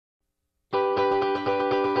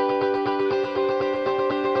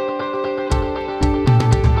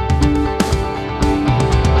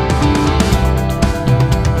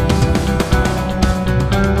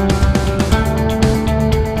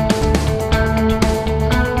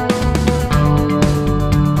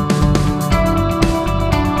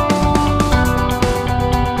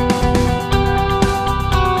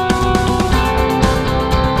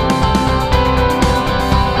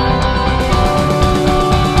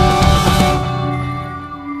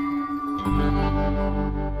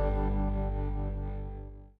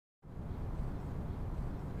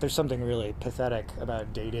There's something really pathetic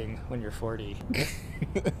about dating when you're 40.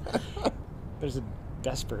 There's a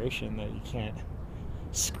desperation that you can't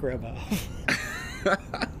scrub off.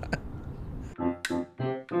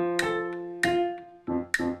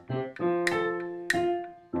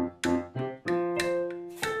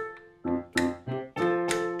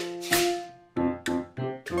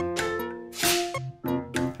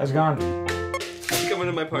 How's it going? You coming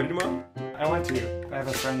to my party tomorrow? I want to. I have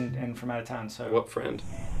a friend in from out of town, so... What friend?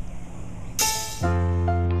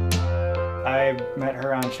 I met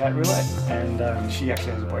her on chat roulette, and she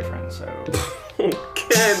actually has a boyfriend, so...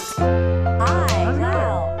 Kent! Hi,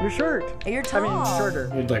 wow. You're short. You're tall. I mean,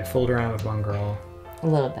 shorter. You'd like fooled around with one girl. A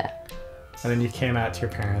little bit. And then you came out to your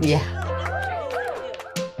parents. Yeah.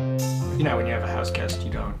 You know, when you have a house guest, you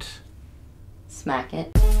don't... Smack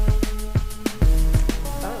it.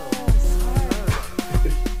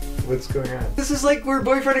 What's going on? This is like we're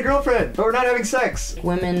boyfriend and girlfriend, but we're not having sex.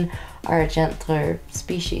 Women are a gentler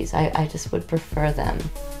species. I just would prefer them.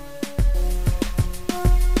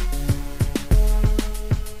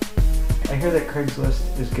 I hear that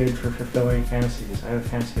Craigslist is good for fulfilling fantasies. I have a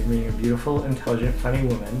fantasy of meeting a beautiful, intelligent, funny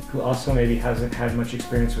woman who also maybe hasn't had much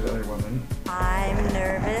experience with other women. I'm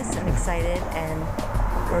nervous and excited, and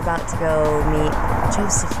we're about to go meet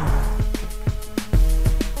Josephine.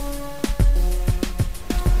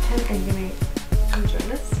 Are you gonna come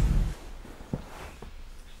join us?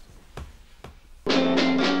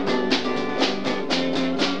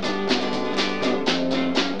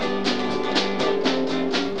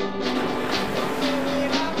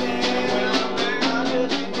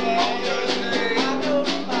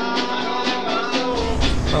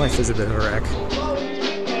 My life is a bit of a wreck.